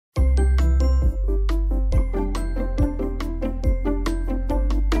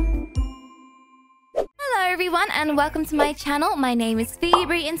everyone and welcome to my channel. My name is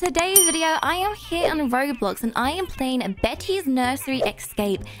Phoeberry. In today's video, I am here on Roblox and I am playing Betty's Nursery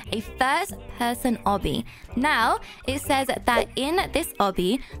Escape, a first-person obby. Now, it says that in this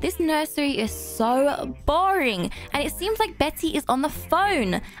obby, this nursery is so boring and it seems like Betty is on the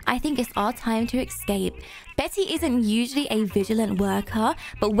phone. I think it's our time to escape. Betty isn't usually a vigilant worker,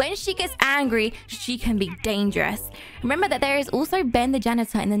 but when she gets angry, she can be dangerous. Remember that there is also Ben the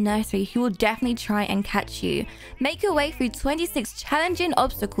janitor in the nursery who will definitely try and catch you. Make your way through 26 challenging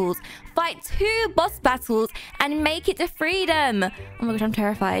obstacles, fight 2 boss battles, and make it to freedom. Oh my gosh, I'm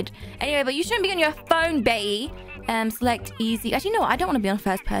terrified. Anyway, but you shouldn't be on your phone, Betty. Select easy. Actually, no, I don't want to be on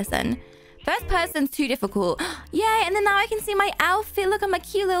first person. First person's too difficult. Yay, and then now I can see my outfit. Look, I'm a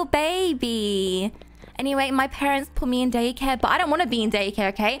cute little baby. Anyway, my parents put me in daycare, but I don't want to be in daycare,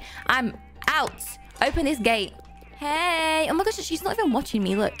 okay? I'm out. Open this gate. Hey. Oh my gosh, she's not even watching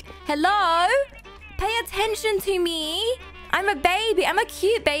me. Look. Hello? Pay attention to me. I'm a baby. I'm a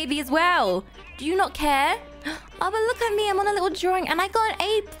cute baby as well. Do you not care? Oh, but look at me. I'm on a little drawing and I got an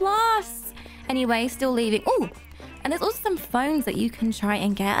A+. Anyway, still leaving. Oh, and there's also some phones that you can try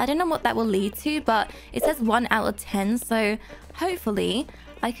and get. I don't know what that will lead to, but it says 1 out of 10. So hopefully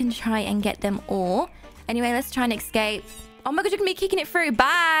I can try and get them all. Anyway, let's try and escape. Oh my gosh, you can be kicking it through.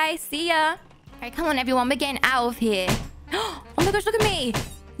 Bye. See ya. All right, come on, everyone. We're getting out of here. Oh my gosh, look at me.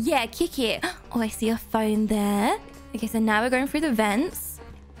 Yeah, kick it. Oh, I see a phone there. Okay, so now we're going through the vents.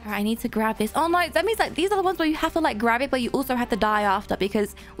 All right, I need to grab this. Oh no, that means like these are the ones where you have to like grab it, but you also have to die after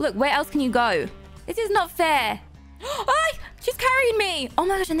because look, where else can you go? This is not fair. Oh, she's carrying me. Oh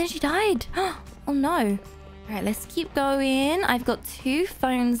my gosh, and then she died. Oh no. All right, let's keep going. I've got 2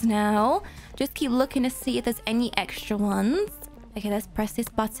 phones now. Just keep looking to see if there's any extra ones. Okay, let's press this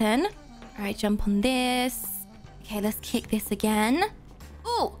button. All right, jump on this. Okay, let's kick this again.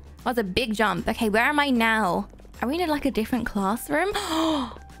 Oh, that was a big jump. Okay, where am I now? Are we in like a different classroom?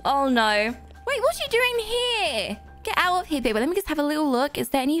 Oh no. Wait, what's she doing here? Get out of here, baby. Let me just have a little look. Is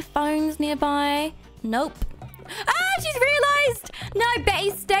there any phones nearby? Nope. Ah, she's realized. No,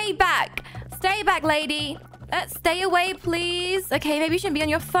 Betty, stay back. Stay back, lady. Stay away, please. Okay, maybe you shouldn't be on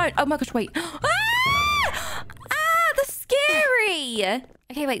your phone. Oh my gosh, wait. Ah! That's scary.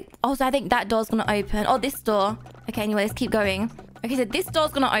 Okay, wait. Oh, so I think that door's gonna open. Oh, this door. Okay, anyway, let's keep going. Okay, so this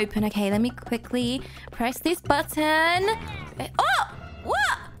door's gonna open. Okay, let me quickly press this button. Oh!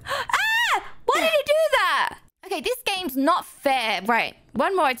 What? Ah! Why did he do that? Okay, this game's not fair. Right,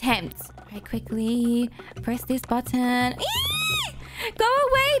 one more attempt. All right, quickly press this button. Eee! Go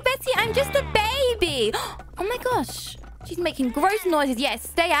away, Betty. I'm just a baby. Oh my gosh. She's making gross noises. Yes,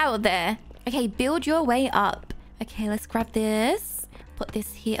 stay out of there. Okay, build your way up. Okay, let's grab this. Put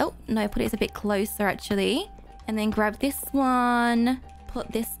this here. Oh, no, put it a bit closer, actually. And then grab this one.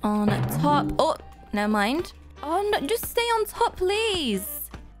 Put this on top. Oh, never mind. Oh, no, just stay on top, please.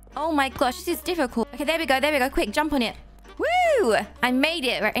 Oh my gosh, this is difficult. Okay, there we go. There we go. Quick, jump on it. Woo! I made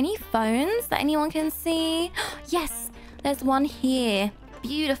it. Right, any phones that anyone can see? Yes. There's one here.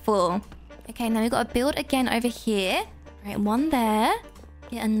 Beautiful. Okay, now we've got to build again over here. Right, one there.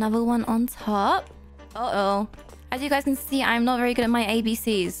 Get another one on top. Uh-oh. As you guys can see, I'm not very good at my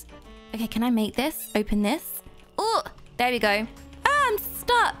ABCs. Okay, can I make this? Open this. Oh, there we go. Ah, I'm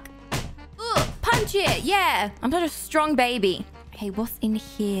stuck. Oh, punch it. Yeah, I'm such a strong baby. Okay, what's in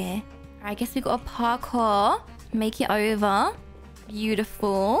here? All right, I guess we've got a parkour. Make it over.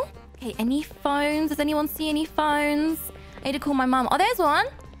 Beautiful. Okay, any phones? Does anyone see any phones? I need to call my mum. Oh, there's one.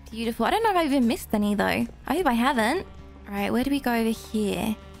 Beautiful. I don't know if I've even missed any, though. I hope I haven't. All right, where do we go over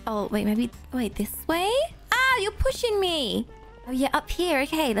here? Oh, wait, maybe... Wait, this way? Ah, you're pushing me. Oh, yeah, up here.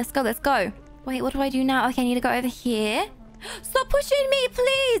 Okay, let's go, let's go. Wait, what do I do now? Okay, I need to go over here. Stop pushing me,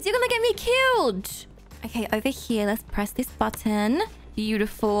 please. You're gonna get me killed. Okay, over here, let's press this button.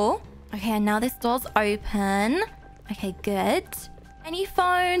 Beautiful. Okay, and now this door's open. Okay, good. Any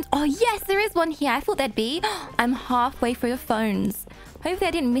phones? Oh, yes, there is one here. I thought there'd be. I'm halfway through the phones. Hopefully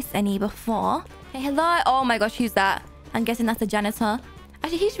I didn't miss any before. Hey, hello. Oh my gosh, who's that? I'm guessing that's the janitor.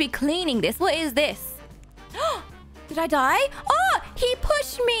 Actually, he should be cleaning this. What is this? Did I die? Oh, he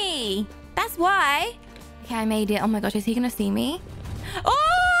pushed me. That's why. Okay, I made it. Oh my gosh, is he gonna see me?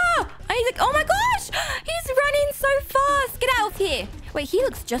 Oh! He's like, oh my gosh! He's running so fast. Get out of here. Wait, he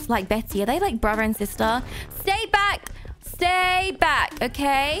looks just like Betty. Are they like brother and sister? Stay back. Stay back,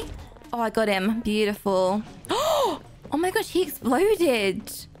 okay? Oh, I got him. Beautiful. Oh my gosh, he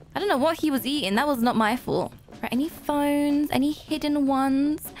exploded. I don't know what he was eating. That was not my fault. Right, any phones? Any hidden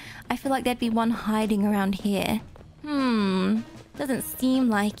ones? I feel like there'd be one hiding around here. Doesn't seem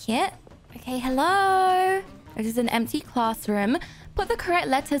like it. Okay, hello. This is an empty classroom. Put the correct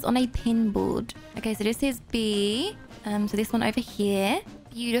letters on a pin board. Okay, so this is B. So this one over here.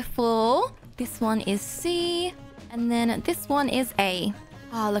 Beautiful. This one is C. And then this one is A.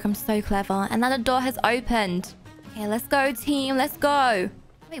 Oh, look, I'm so clever. And now the door has opened. Okay, let's go, team. Let's go.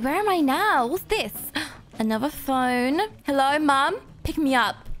 Wait, where am I now? What's this? Another phone. Hello, Mum? Pick me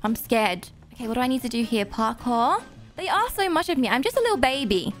up. I'm scared. Okay, what do I need to do here? Parkour? They ask so much of me. I'm just a little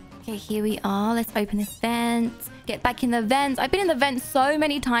baby. Okay, here we are. Let's open this vent. Get back in the vents. I've been in the vents so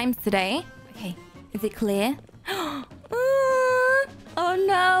many times today. Okay, is it clear? Oh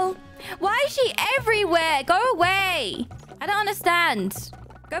no. Why is she everywhere? Go away. I don't understand.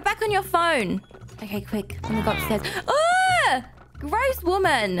 Go back on your phone. Okay, quick. Let me go upstairs. Ah! Gross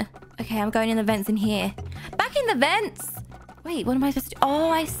woman. Okay, I'm going in the vents in here. Back in the vents. Wait, what am I supposed to do? Oh,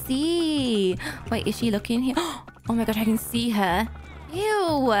 I see. Wait, is she looking here? Oh my gosh, I can see her.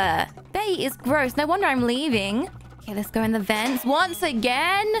 Ew. Betty is gross. No wonder I'm leaving. Okay, let's go in the vents once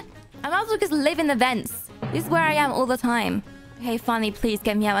again. I might as well just live in the vents. This is where I am all the time. Okay, finally, please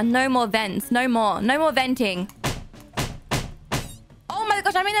get me out. And no more vents. No more. No more venting. Oh my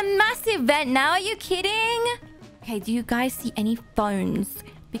gosh, I'm in a massive vent now. Are you kidding? Okay, do you guys see any phones?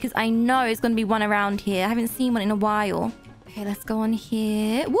 Because I know there's going to be one around here. I haven't seen one in a while. Okay, let's go on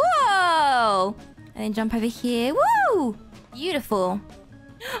here. Whoa! And then jump over here. Woo! Beautiful.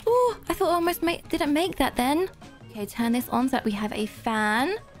 Oh, I thought I almost didn't make that then. Okay, turn this on so that we have a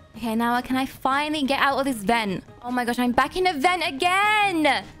fan. Okay, now can I finally get out of this vent? Oh my gosh, I'm back in a vent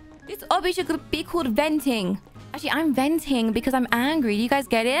again! This obby should be called venting. Actually, I'm venting because I'm angry. Do you guys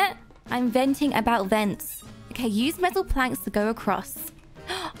get it? I'm venting about vents. Okay, use metal planks to go across.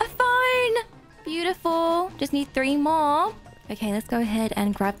 A phone! Beautiful. Just need 3 more. Okay, let's go ahead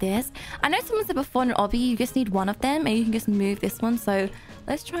and grab this. I know someone said before in an obby, you just need 1 of them and you can just move this one. So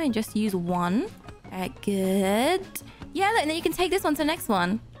let's try and just use 1. All right, good. Yeah, and then you can take this one to the next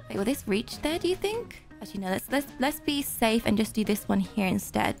one. Wait, will this reach there, do you think? Actually, no, let's be safe and just do this one here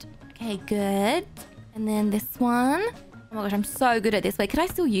instead. Okay, good. And then this one. Oh my gosh, I'm so good at this. Wait, could I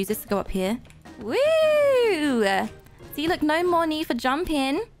still use this to go up here? Woo! See, look, no more need for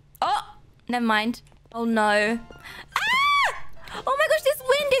jumping. Oh, never mind. Oh no. Ah! Oh my gosh, this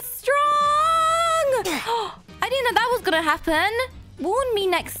wind is strong! I didn't know that was gonna happen. Warn me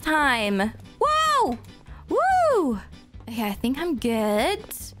next time. Whoa! Woo! Okay, I think I'm good.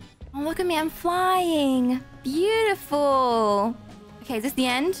 Oh, look at me, I'm flying. Beautiful. Okay, is this the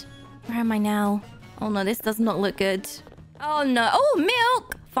end? Where am I now? Oh no, this does not look good. Oh no. Oh,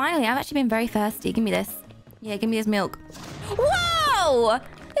 milk! Finally, I've actually been very thirsty. Give me this. Yeah, give me this milk. Whoa!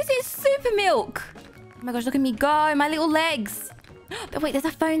 This is super milk. Oh my gosh, look at me go. My little legs. But wait, there's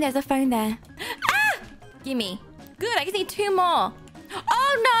a phone there. There's a phone there. Ah! Gimme. Good, I just need 2 more.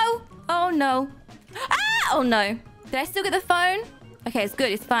 Oh no! Oh no. Ah! Oh no. Did I still get the phone? Okay, it's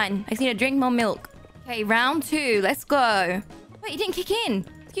good. It's fine. I just need to drink more milk. Okay, round 2. Let's go. Wait, you didn't kick in.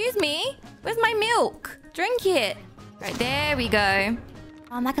 Excuse me. Where's my milk? Drink it. Right, there we go.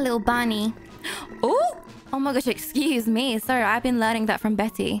 Oh, I'm like a little bunny. Oh! Oh my gosh, excuse me. Sorry, I've been learning that from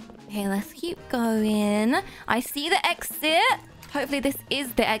Betty. Okay, let's keep going. I see the exit. Hopefully this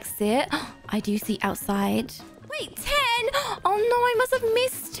is the exit. I do see outside. Wait, 10? Oh no, I must have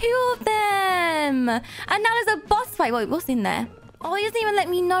missed 2 of them. And now there's a boss fight. Wait, what's in there? Oh, he doesn't even let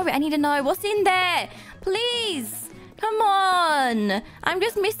me know it. I need to know. What's in there? Please. Come on. I'm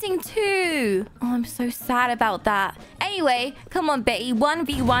just missing 2. Oh, I'm so sad about that. Anyway, come on, Betty.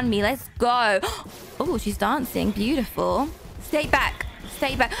 1v1 me. Let's go. Oh, she's dancing. Beautiful. Stay back.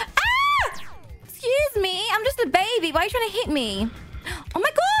 Stay back. Ah! Excuse me. I'm just a baby. Why are you trying to hit me? Oh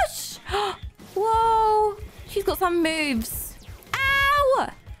my gosh. Whoa. She's got some moves. Ow!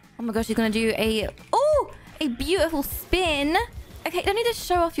 Oh my gosh, she's gonna do a beautiful spin. Okay, don't need to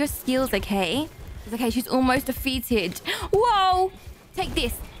show off your skills, okay? It's okay, she's almost defeated. Whoa! Take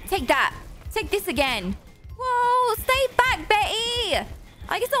this. Take that. Take this again. Whoa! Stay back, Betty!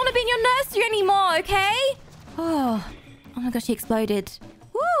 I guess I don't want to be in your nursery anymore, okay? Oh my gosh, she exploded.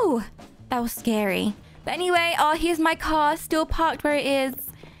 Woo! That was scary. But anyway, here's my car. Still parked where it is.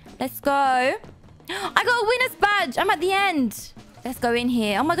 Let's go. I got a winner's badge. I'm at the end. Let's go in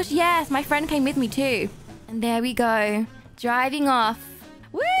here. Oh my gosh, yes. My friend came with me too. And there we go. Driving off.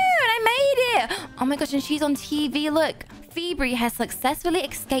 Woo! And I made it. Oh my gosh, and she's on TV. Look. Phoeberry has successfully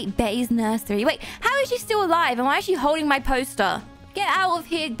escaped Betty's nursery. Wait, how is she still alive? And why is she holding my poster? Get out of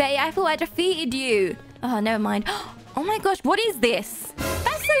here, Betty. I thought I defeated you. Oh, never mind. Oh my gosh, what is this?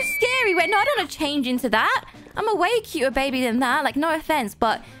 That's so scary. Wait, no, I don't want to change into that. I'm a way cuter baby than that. Like, no offense,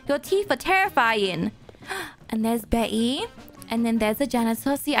 but your teeth are terrifying. And there's Betty. And then there's the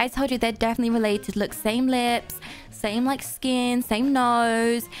janitor. See, I told you they're definitely related. Look, same lips, same like skin, same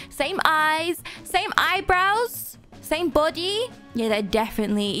nose, same eyes, same eyebrows, same body. Yeah, they're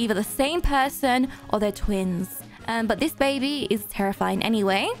definitely either the same person or they're twins. But this baby is terrifying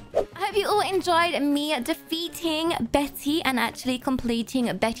anyway. I hope you all enjoyed me defeating Betty and actually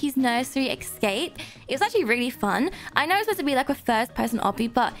completing Betty's nursery escape. It was actually really fun. I know it's supposed to be like a first-person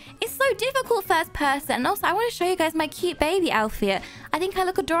obby, but it's so difficult first person. And also, I want to show you guys my cute baby outfit. I think I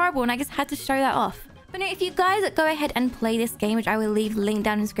look adorable and I just had to show that off. But no, if you guys go ahead and play this game, which I will leave link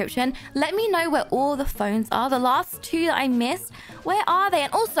down in the description, let me know where all the phones are. The last two that I missed, where are they?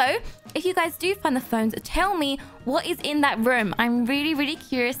 And also, if you guys do find the phones, tell me what is in that room. I'm really, really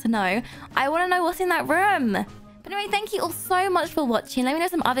curious to know. I want to know what's in that room. But anyway, thank you all so much for watching. Let me know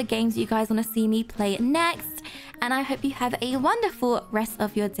some other games you guys want to see me play next. And I hope you have a wonderful rest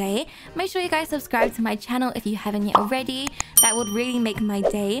of your day. Make sure you guys subscribe to my channel if you haven't yet already. That would really make my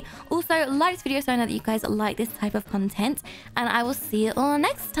day. Also, like this video so I know that you guys like this type of content. And I will see you all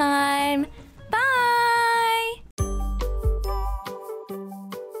next time.